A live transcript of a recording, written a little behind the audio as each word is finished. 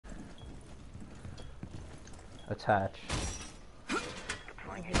Attach.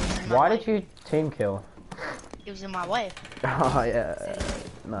 Why did you team kill? It was in my way. Oh yeah,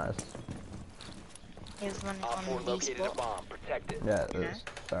 nice. He was running on the spot. Yeah, that's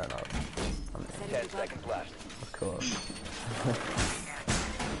fair enough. I mean, 10 seconds left. of course.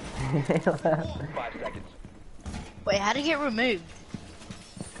 5 seconds. Wait, how to get removed?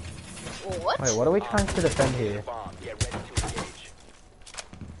 What? Wait, what are we trying to defend here? Bomb. Get ready to engage.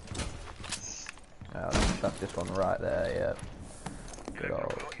 Oh, let's chuck this one right there, yeah. Good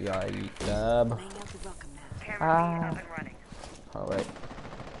old yay dab. Ah. Oh wait.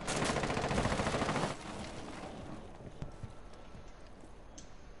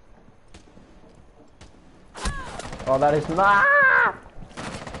 Oh, that is not.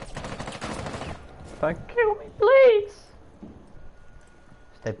 Don't kill me, please.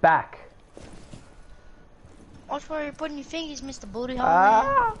 Stay back. Watch where you're putting your fingers, Mr. Booty Hole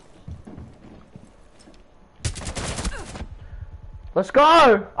Ah. Let's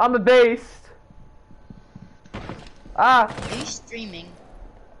go! I'm a beast. Ah. Are you streaming?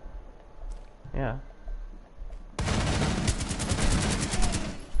 Yeah.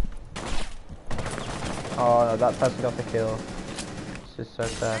 Oh no, that person got the kill. This is so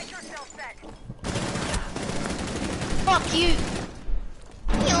sad. Fuck you!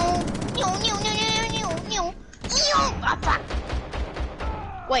 Ah,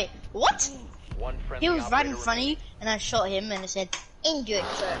 fuck. Wait, what? One friendly He was right in operator front of you, and I shot him, and it said, injured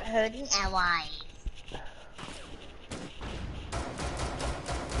for hurting ally.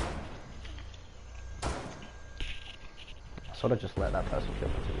 I sort of just let that person kill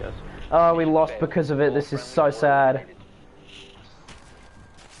me, to be honest. Oh, we lost because of it. This is so sad.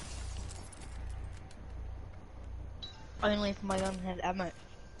 Only if my gun had ammo.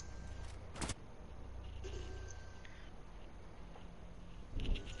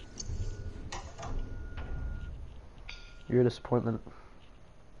 You're a disappointment.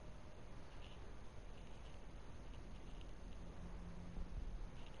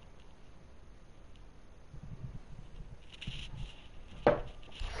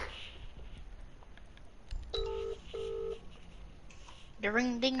 The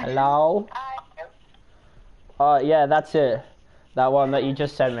ring ding. Hello? Oh, yeah, that's it. That one that you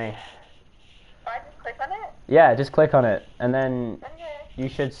just sent me. I just click on it? Yeah, just click on it, and then Okay. you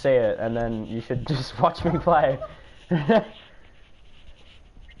should see it, and then you should just watch me play.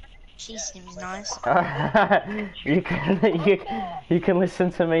 She seems nice. you can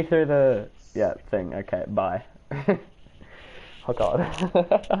listen to me through the thing. Okay, bye. Oh god.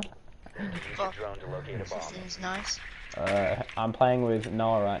 Fuck. Drone to locate a She bomb. seems nice. I'm playing with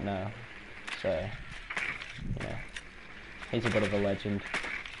Noah right now, so yeah, he's a bit of a legend.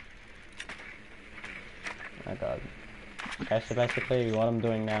 Oh god. Okay, so basically what I'm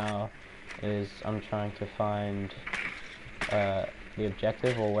doing now is I'm trying to find the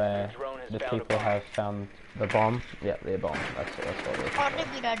objective, or where the people have found the bomb. Yeah, the bomb. That's what it is.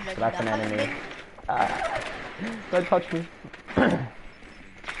 So that's an enemy. Don't touch me.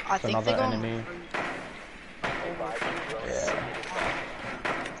 I It's think another they're going. enemy. Yeah.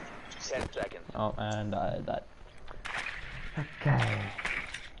 10 seconds. Oh, and that. Okay.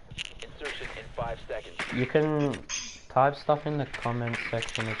 Insertion in 5 seconds. You can type stuff in the comments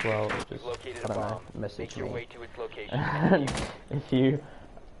section as well, or just, Located I a don't know, bomb. message Make your me. way to its location. If you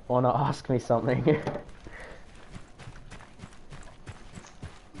want to ask me something.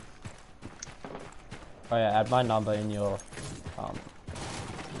 Oh yeah, add my number in your phone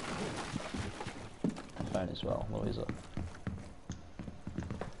as well, Luisa.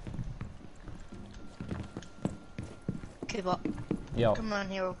 Cooper, Yo, come on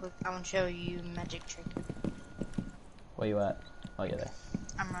here real quick. I want to show you a magic trick. where you at? Oh, you're there.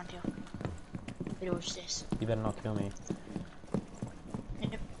 I'm around here. Wait, watch this. You better not kill me.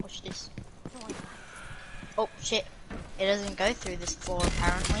 Yep, watch this. Oh shit! It doesn't go through this floor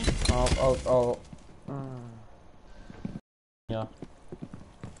apparently. Oh. Yeah.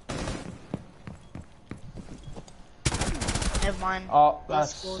 Never mind. Oh, These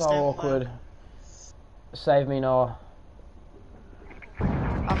that's floors so don't awkward. work. Save me, Noah.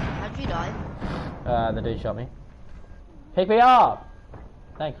 How'd you die? The dude shot me. Pick me up!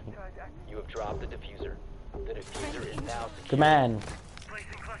 Thank you. You have dropped the diffuser. The diffuser is now secure. Good man.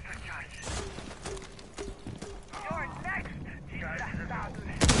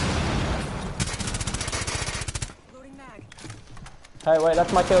 Hey, wait,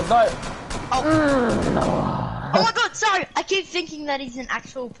 that's my kill. No! Oh. No. Oh my god, sorry! I keep thinking that he's an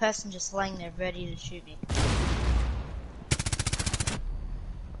actual person just laying there ready to shoot me.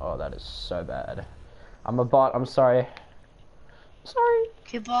 Oh, that is so bad. I'm a bot, I'm sorry. Sorry.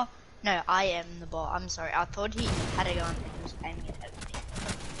 Cooper, No, I am the bot. I'm sorry. I thought he had a gun and was aiming it at me.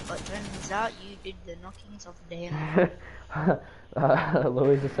 But turns out you did the knockings of the hand.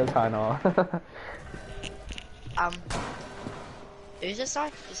 Luisa says hi now. Who's this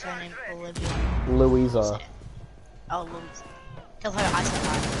guy? Is her name Olivia? Luisa. Oh, Louisa. Tell her I said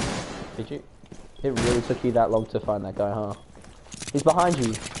hi. Did you? It really took you that long to find that guy, huh? He's behind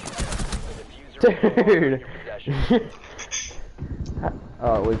you. Dude!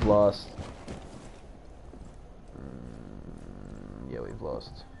 Oh, we've lost. Yeah, we've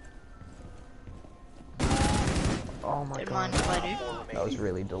lost. Oh my god. That was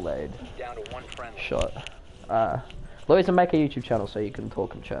really delayed. Down to one friendly. Shot. Luisa, make a YouTube channel so you can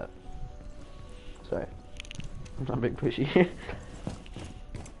talk and chat. Sorry. I'm not being pushy.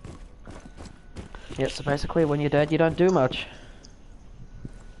 Yeah, so basically when you're dead you don't do much.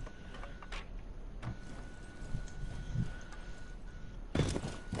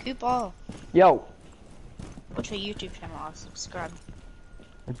 Cooper. Yo! What's your YouTube channel? I'll subscribe.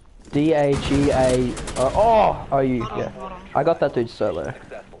 D-A-G-A... oh, you... Hold on, Yeah. hold on. I got that dude solo.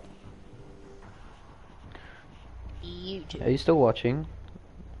 Successful. YouTube. Are you still watching?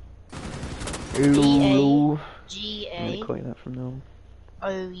 D-A-G-A-O-U. I'm gonna call you that from now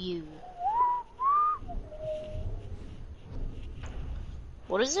on.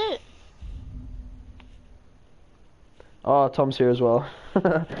 What is it? Oh, Tom's here as well.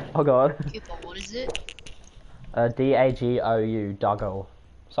 Oh god. Cooper, what is it? D-A-G-O-U, Doggo.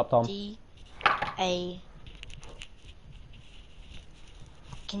 Sup, Tom? D-A...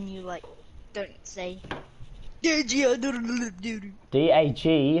 Can you, like, don't say... D-A-G-O-U.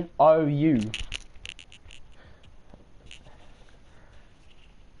 D-A-G-O-U.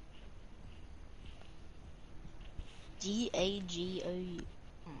 D-A-G-O-U.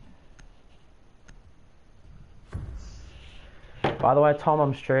 By the way, Tom,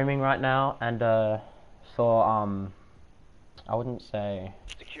 I'm streaming right now, and for I wouldn't say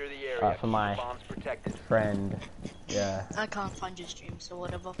Secure the area. for my Bombs protected. friend, yeah. I can't find your stream, so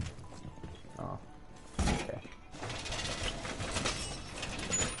whatever. Oh, okay.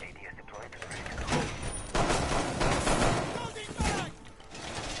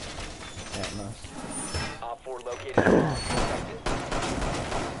 Yeah, nice. Op 4 located. Bomb protected.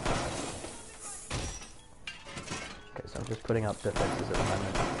 Okay, so I'm just putting up defenses at the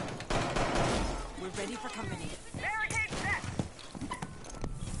moment. We're ready for company.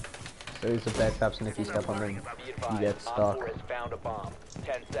 So these are bear traps, and if you step on them, Be you advised, get Op stuck. 4 has found a bomb.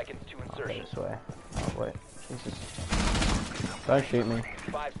 10 seconds to insertion. This way. Oh wait, Jesus! Don't shoot me.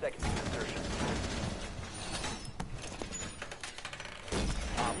 5 seconds to insertion.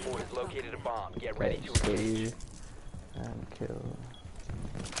 Op 4 has located a bomb. Get ready Okay, to engage. see and kill.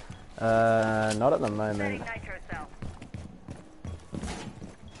 Not at the moment.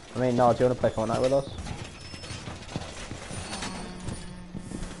 I mean, no. Do you want to play Fortnite with us?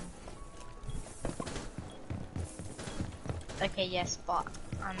 Okay, yes, but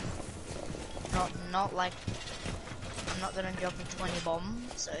I'm not like I'm not gonna drop a 20 bomb,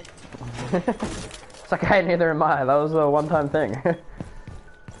 so It's okay, neither am I. That was a one-time thing.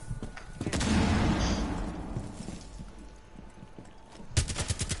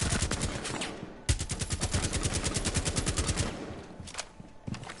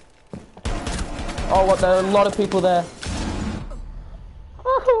 Oh, what? There are a lot of people there.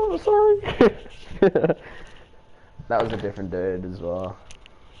 Oh, sorry. That was a different dude as well.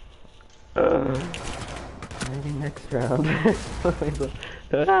 Maybe next round.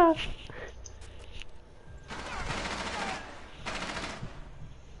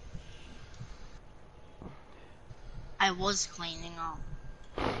 I was cleaning up.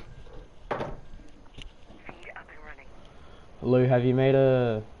 Lou, have you made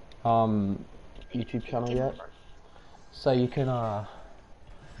a YouTube channel yet? So you can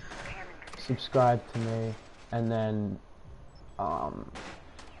subscribe to me, and then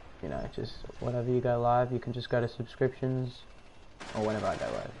you know, just whenever you go live, you can just go to subscriptions, or whenever I go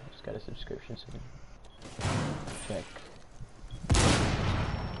live, just go to subscriptions and check.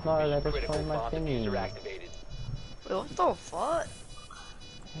 No, they're just playing my thingy. Activated. Wait, what the fuck?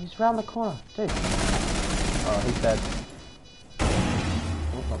 He's round the corner, dude. Oh, he's dead.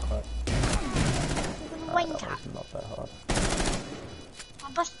 Oh, not quite. That Wanker. was not that hard. I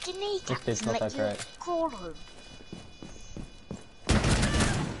bust your kneecaps This dude's and not let that you great. crawl home.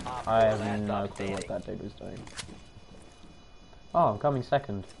 Op I 4 have last no op clue what standing. that dude was doing. Oh, I'm coming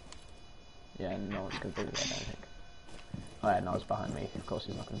second. Yeah, no one's gonna beat me, I don't think. Oh yeah, no, it's behind me. Of course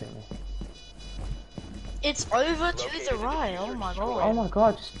he's not gonna beat me. It's over to the right. Oh my Oh god. my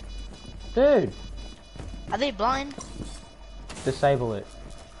god, just... Dude! Are they blind? Disable it.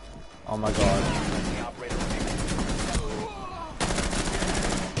 Oh my god. Friendly operator remaining.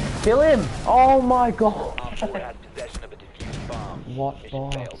 Kill him! Oh my god! Op 4 has possession of a defused bomb. What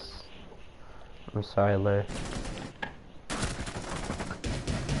Mission failed. boss? I'm sorry, Lou.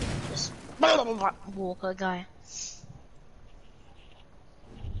 This Walker guy.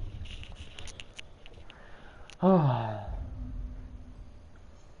 Alright,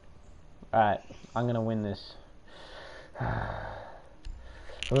 I'm gonna win this.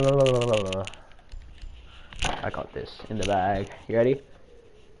 I got this in the bag. You ready?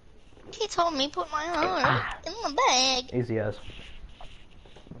 He told me put my arm in the bag. Easy as.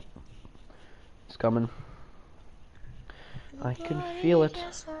 It's coming. I can feel it.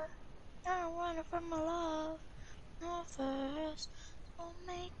 I run from my love. No first. I'm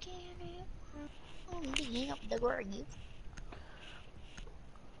making it. I'm digging up the grave.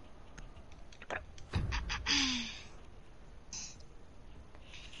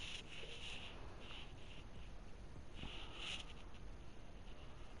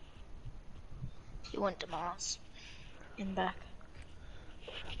 He went to Mars. In back.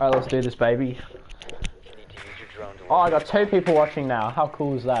 Alright, let's do this, baby. You need to use your drone to Oh, I got 2 people watching now. How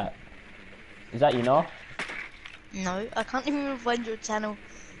cool is that? Is that you know? No, I can't even find your channel.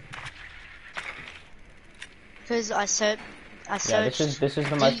 Because I searched Yeah, this is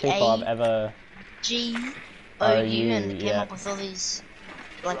the most people I've ever. G-O-U and came yeah. up with all these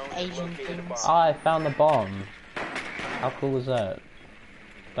like Asian things. Oh, I found the bomb. How cool is that?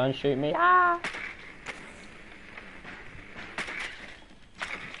 Don't shoot me. Ah!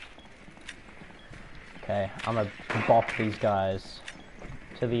 Okay, I'm gonna bop these guys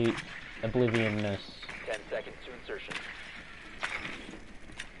to the oblivionness. 10 seconds to insertion.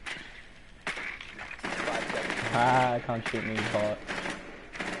 5 seconds. Ah, can't shoot me, bot.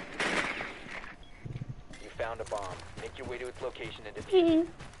 You found a bomb. Make your way to its location and defuse it.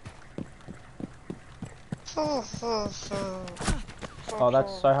 Oh,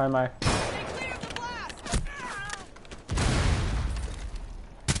 that's so homo.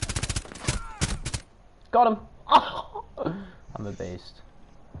 Got him! Oh! I'm a beast.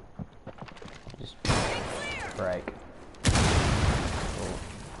 Just break. Cool.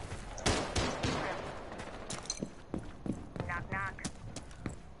 Knock, knock.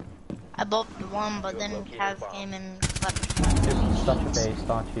 I bought the one, but then Cav came and clapped. Just such a beast,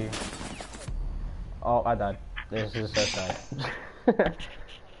 aren't you? Oh, I died. This is so sad.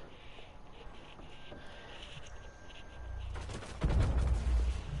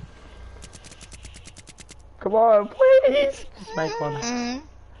 Come on, please! Just make one.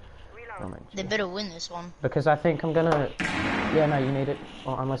 I'll make They two. better win this one. Because I think I'm gonna... Yeah, no, you need it.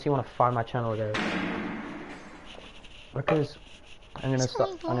 Well, unless you want to find my channel again. Because I'm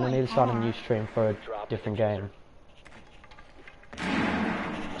gonna need to start a new stream for a different game.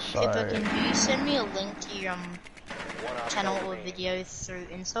 So... Pippa, can you send me a link to your One op channel four or remaining. video through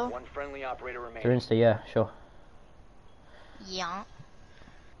Insta? One friendly operator remaining. Through Insta, yeah, sure. Yeah.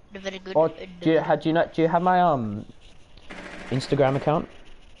 The very good. Or do you have my Instagram account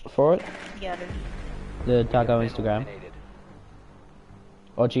for it? Yeah, the The Dago Been Instagram. eliminated.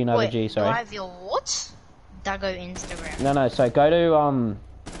 Or G Nova Wait, G, do I sorry. have your what? Dago Instagram. No, so go to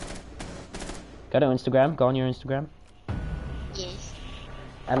Instagram, go on your Instagram, Yes.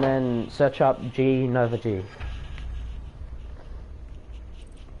 and then search up G Nova G.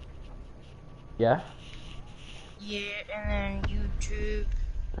 Yeah? Yeah, and then YouTube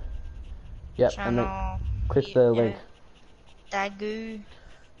Yep, and then channel. click yeah, the link. Dago.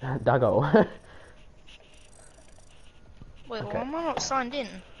 Dago. Wait, Okay. why am I not signed in?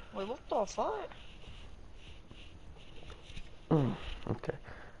 Wait, what the fuck? Okay.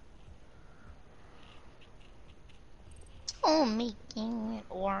 Oh, making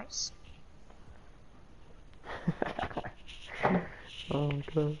it worse. Oh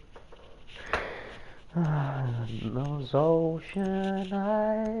god. Those ocean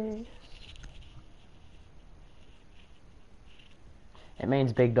eyes. It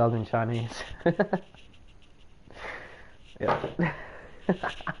means big dog in Chinese. Yeah.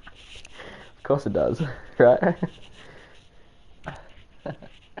 Of course it does, right?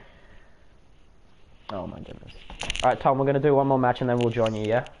 Oh my goodness. Alright, Tom, we're gonna do one more match and then we'll join you,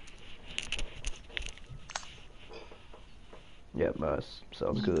 yeah? Yep, nice.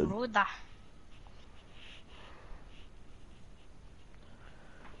 Sounds good. Bruda.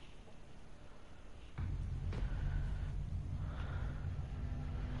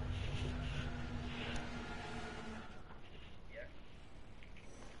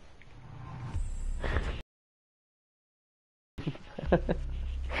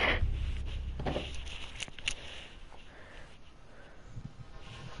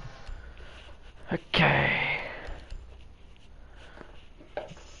 Okay.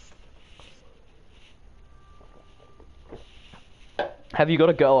 Have you got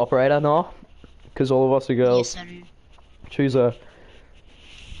a girl operator now? Because all of us are girls. Yes, I do. Choose her.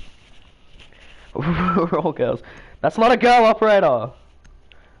 We're all girls. That's not a girl operator!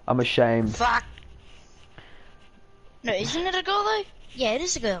 I'm ashamed. Fuck. No, isn't it a girl though? Yeah, it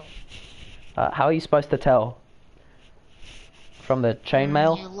is a girl. How are you supposed to tell? From the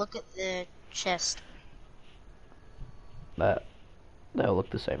chainmail? You look at the chest. They all look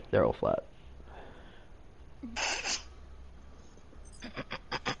the same. They're all flat.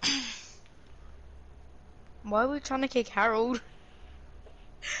 Why are we trying to kick Harold?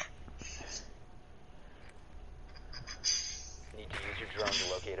 Need to use your drone to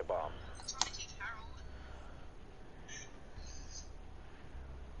locate a bomb.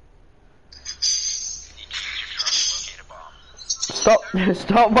 Stop!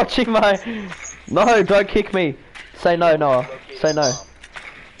 Stop watching my... No, don't kick me! Say no, Noah. Say no.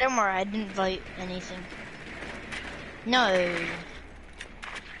 Don't worry, I didn't vote anything. No.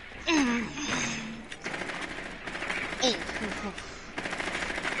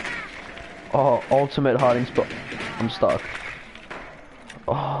 Oh, ultimate hiding spot. I'm stuck.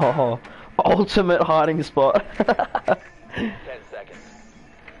 Oh, ultimate hiding spot. 10 seconds.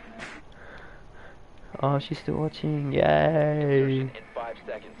 Oh, she's still watching. Yay. In 5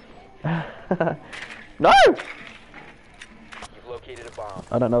 seconds. No! You've located a bomb.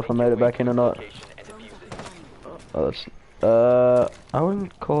 I don't know if I made it back in or not. Location and defuse it. Oh, that's, I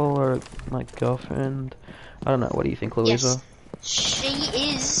wouldn't call her my girlfriend. I don't know. What do you think, Luisa? Yes, she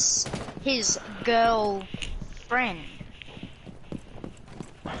is his girlfriend.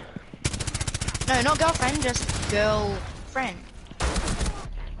 No, not girlfriend, just girlfriend.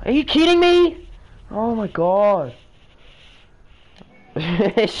 Are you kidding me? Oh my god.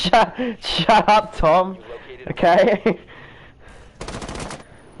 shut up, Tom. You located a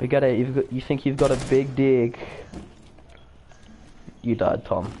Okay. You think you've got a big dig. You died,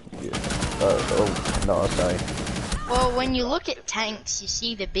 Tom. Oh, no, sorry. Well, when you look at tanks, you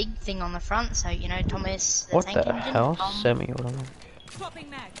see the big thing on the front, so you know Thomas, the What tank the engine. hell? Semi-automatic. Swapping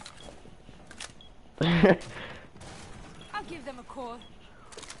mag. I'll give them a call.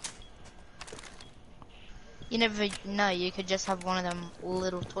 You never know, you could just have one of them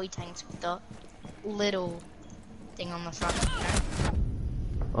little toy tanks with the little thing on the front, you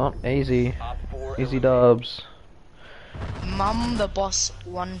know? Oh, easy. Op 4 Easy eliminated. dubs. Mum the Boss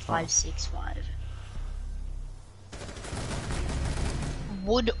 1565.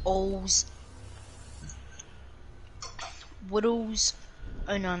 Woodalls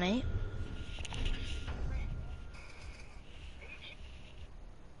 098.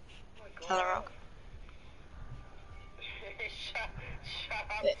 Hello, Rock. Shut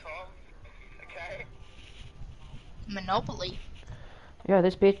up, Tom. Okay? Monopoly. Yeah,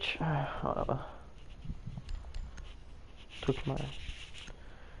 this bitch. Took my.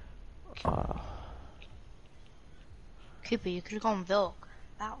 Cooper, you could have gone Vilk.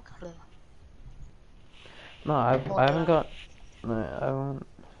 No, I haven't got. No, I haven't.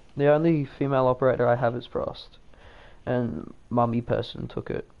 The only female operator I have is Frost, and Mummy person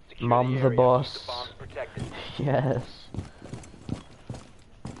took it. Secure Mum the area. Keep boss. the bombs protected. Yes.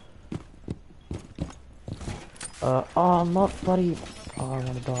 Oh, I'm not bloody. Oh, I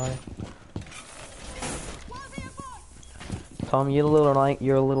wanna die. Tom, you're a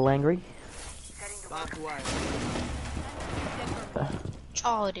little angry.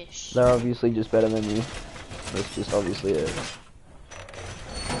 Childish. They're obviously just better than you. That's just obviously it.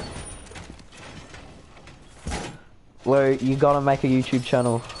 Lou, you gotta make a YouTube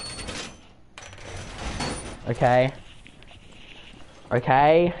channel. Okay?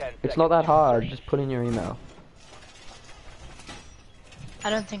 Okay? It's not that hard, just put in your email. I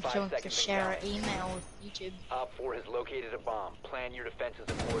don't think she 5 wants to seconds share her remaining. email with YouTube. Op 4 has located a bomb. Plan your defenses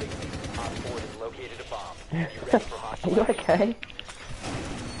accordingly. Op 4 has located a bomb. Be ready for Are hostile you action. okay?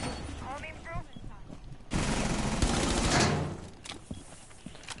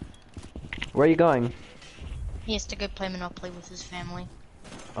 Where are you going? He has to go play Monopoly with his family.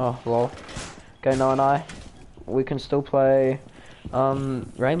 Oh, lol. Okay, Noah and I, we can still play,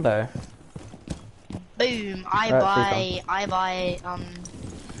 Rainbow. Boom! Right, I buy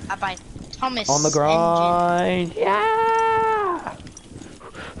Thomas On the engine. grind! Yeah!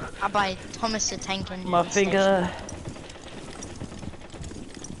 I buy Thomas the tank engine. My instead. finger!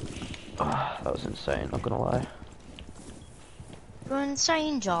 Oh, that was insane, not gonna lie. You're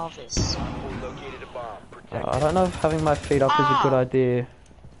insane, Jarvis. Op 4 located a bomb. Protect I don't know if having my feet up is a good idea.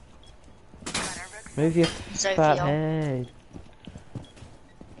 Move your fat Sophia. head.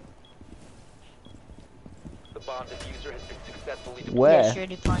 bomb diffuser has been successfully deployed. Where? Yeah,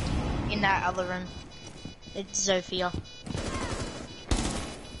 surety point. In that other room. It's Zofia.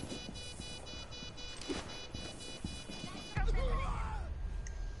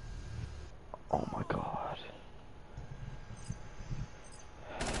 Oh my god.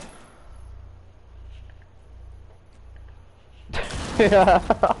 Yeah,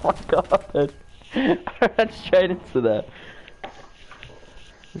 oh my god. I ran straight into that.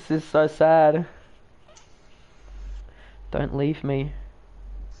 This is so sad. Don't leave me.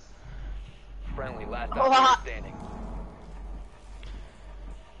 Friendly, last Oh, operator standing.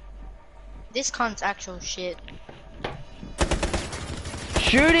 This cunt's actual shit.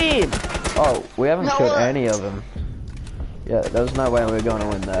 Shoot him! Oh, we haven't No, killed any of them. Yeah, there's no way we're gonna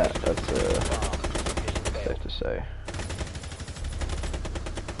win that. That's safe to say.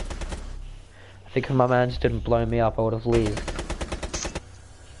 I think if my man just didn't blow me up, I would have lived.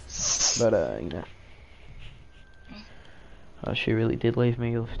 But you know. Oh, she really did leave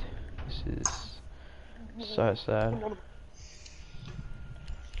me. This is so sad.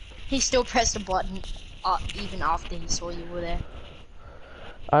 He still pressed a button even after he saw you were there.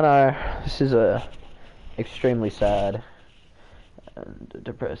 I know, this is extremely sad and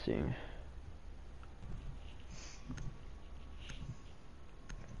depressing.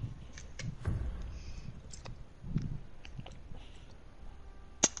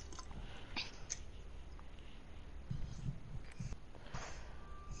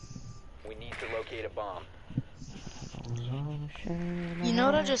 We need to locate a bomb. You know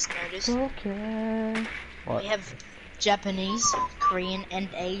what I just noticed? Okay. What? We have Japanese, Korean, and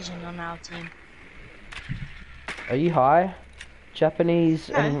Asian on our team. Are you high? Japanese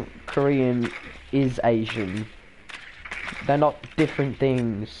No. and Korean is Asian. They're not different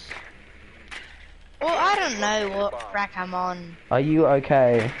things. Well, I don't know what rack I'm on. Are you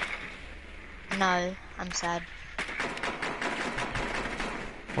okay? No, I'm sad.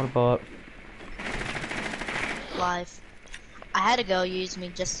 What about? Live. I had a girl use me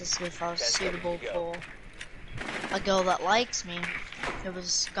just to see if I was suitable for a girl that likes me. Who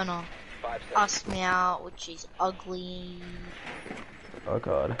was gonna 5 seconds. ask me out, which is ugly. Oh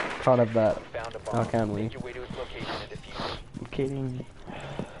god, can't have that. Found a bomb. How can we? Make your way to its location and defuse it. I'm kidding.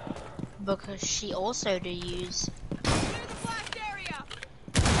 Because she also do use. Clear the blast area.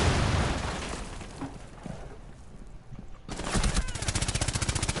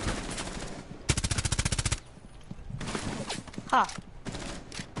 Ha!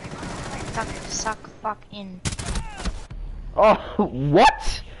 Suck, fuck in. Oh,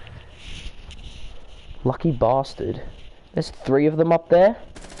 what? Lucky bastard. There's 3 of them up there.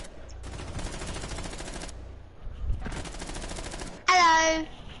 Hello!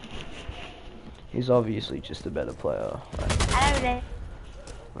 He's obviously just a better player. Like, Hello there.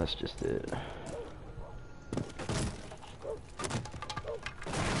 that's just it.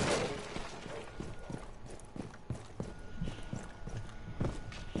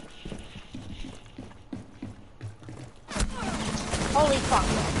 Holy fuck.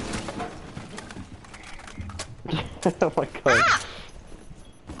 Oh my god. Ah!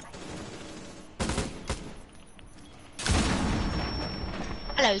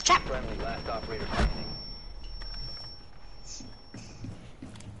 Hello, chap. Friendly, last operator standing.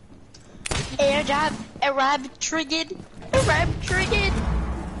 Air job. Arab triggered. Arab triggered.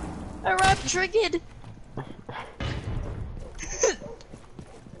 Arab triggered.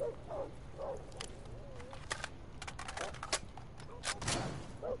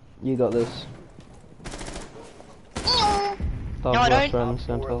 You got this. No, I don't. Friend, Op 4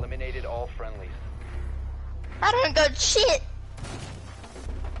 Central. eliminated all friendlies. I don't got shit.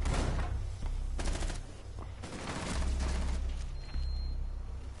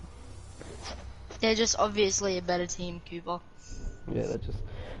 They're just obviously a better team, Cooper. Yeah,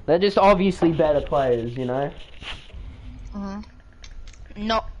 they're just obviously better players, you know.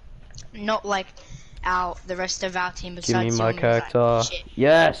 Not like the rest of our team Give besides me my you and character. Like, shit.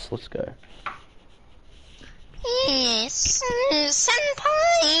 Yes, let's go. Yes,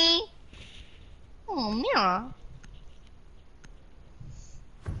 senpai. Oh yeah.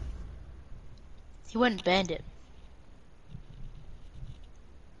 He went bandit.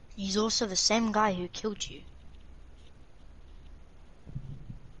 He's also the same guy who killed you.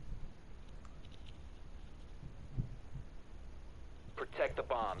 Protect the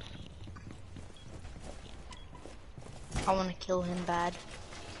bombs. I want to kill him bad.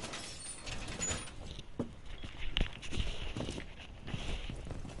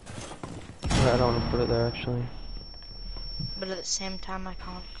 I don't want to put it there actually. But at the same time I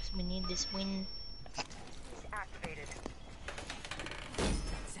can't because we need this win.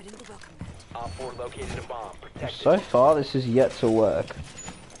 Setting the welcome mat. Op 4 located a bomb. Protect it. So far, this is yet to work.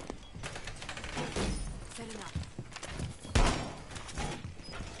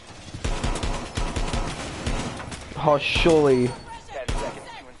 Oh, surely. 10 seconds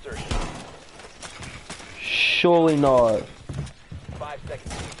to insertion. Surely not. 5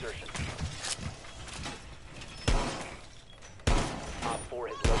 seconds to insertion. Op 4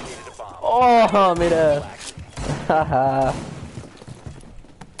 has located a bomb. Oh, mira. Relax. Haha.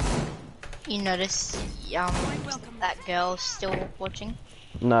 You notice, that girl's still watching?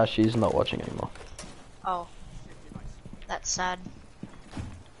 No, she's not watching anymore. Oh. That's sad.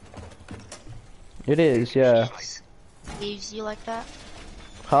 It is, yeah. Leaves you like that?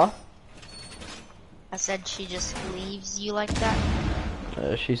 Huh? I said she just leaves you like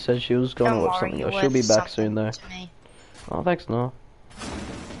that? She said she was going to watch something else. She'll be back soon, though. To me. Oh, thanks, no.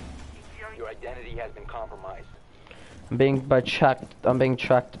 Your identity has been compromised. I'm being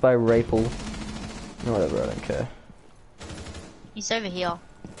tracked by Rapel. Whatever, I don't care. He's over here.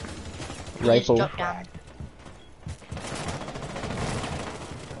 He just Rapel. dropped down.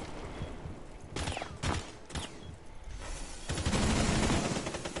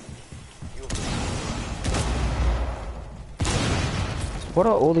 What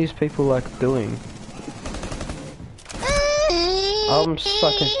are all these people like doing? I'm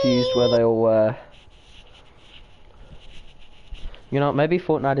so confused where they all were. You know, maybe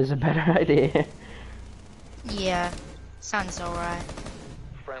Fortnite is a better idea. Yeah, sounds alright.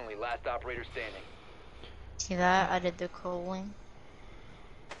 Friendly, last operator standing. See that? I did the calling.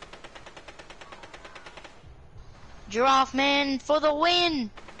 Giraffe man for the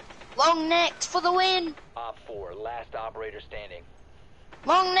win! Long necks for the win! Op 4, last operator standing.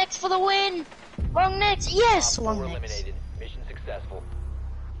 Long necks for the win! Long necks! Yes! Op 4 Long necks. eliminated. Mission successful.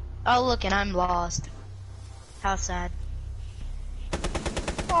 Oh look, and I'm lost. How sad.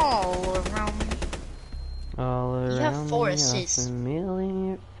 All around me. All around You have 4 me, assists. a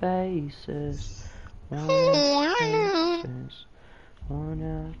familiar faces. Worn Oh, out I know. faces. Worn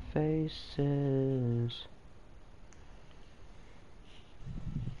out faces.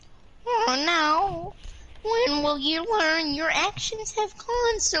 Oh no. When will you learn your actions have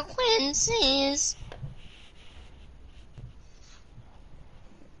consequences?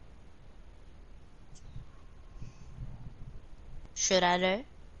 Should I do?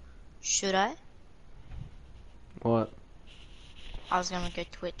 Should I? What? I was gonna go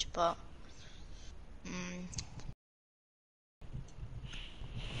Twitch, but...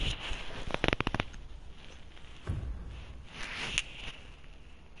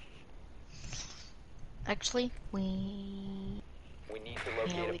 Actually, We need to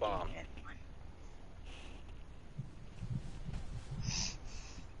locate yeah, a we bomb. do.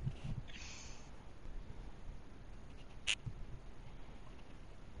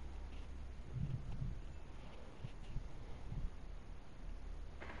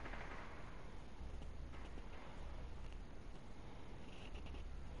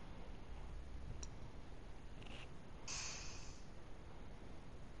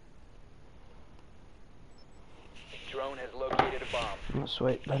 Drone has located a bomb. Oh,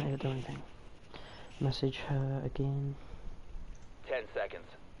 sweet, don't need to do anything. Message her again. 10 seconds.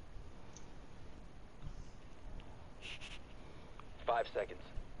 5 seconds.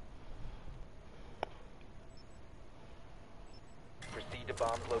 Proceed to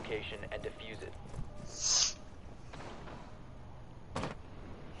bomb's location and defuse it.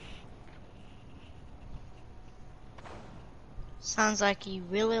 Sounds like you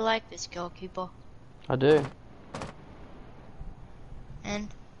really like this goalkeeper. I do. And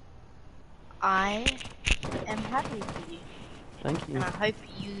I am happy for you. Thank you. And I hope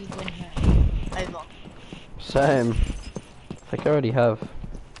you win her over. Same. I think I already have.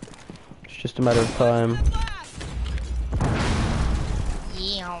 It's just a matter of time.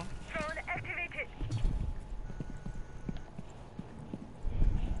 Yeah.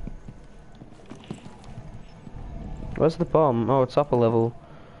 Where's the bomb? Oh, it's up a level.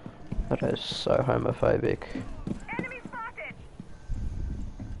 That is so homophobic.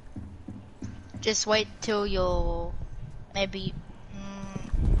 Just wait till you're maybe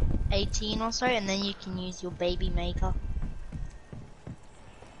 18 or so, and then you can use your baby maker.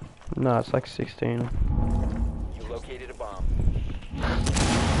 No, it's like 16. You located a bomb.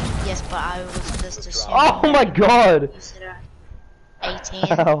 Yes, but I was just assuming. Oh my god! You said 18.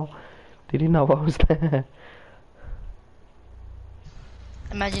 How? Did you know I was there?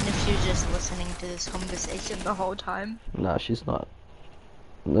 Imagine if she was just listening to this conversation the whole time. No, she's not.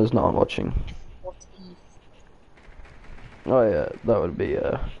 There's no one watching. What if? Oh yeah, that would be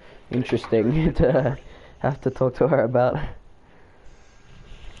interesting to have to talk to her about.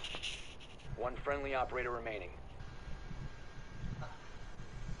 One friendly operator remaining.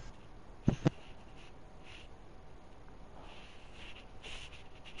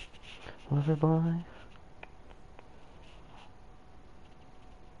 Everybody.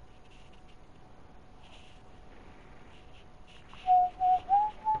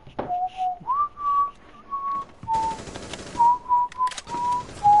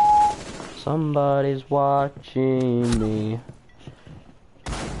 Somebody's watching me.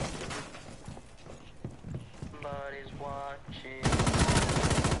 Somebody's watching.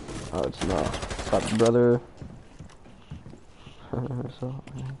 Oh, it's not. What's up, brother? So,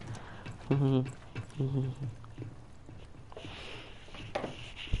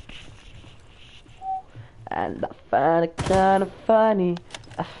 and I find it kinda funny.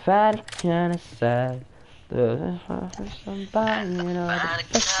 I find it kinda sad. There's somebody, you know, I find the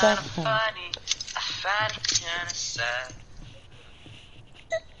it best kinda I can. funny. I find it kinda sad.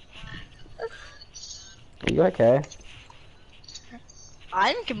 Are you okay?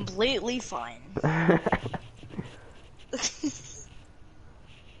 I'm completely fine.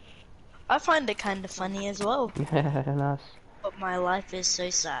 I find it kind of funny as well, Yeah, nice. but my life is so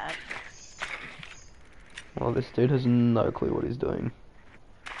sad. Well, this dude has no clue what he's doing.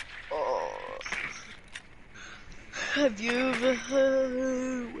 Oh. Have you ever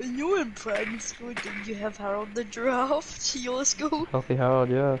heard, when you were in primary school, did you have Harold the Giraffe to your school? Healthy Harold,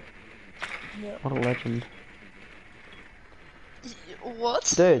 yeah. No. What a legend.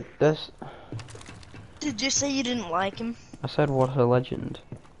 What? Dude, this... Did you say you didn't like him? I said what a legend.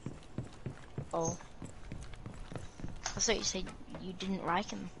 Oh. I thought you said you didn't like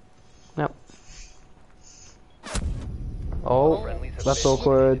him. Yep. Oh, Friendlies have that's been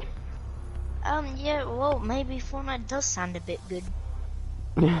awkward. Yeah, well, maybe Fortnite does sound a bit good.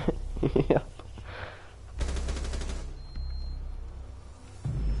 Yeah.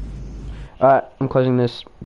 Alright, I'm closing this.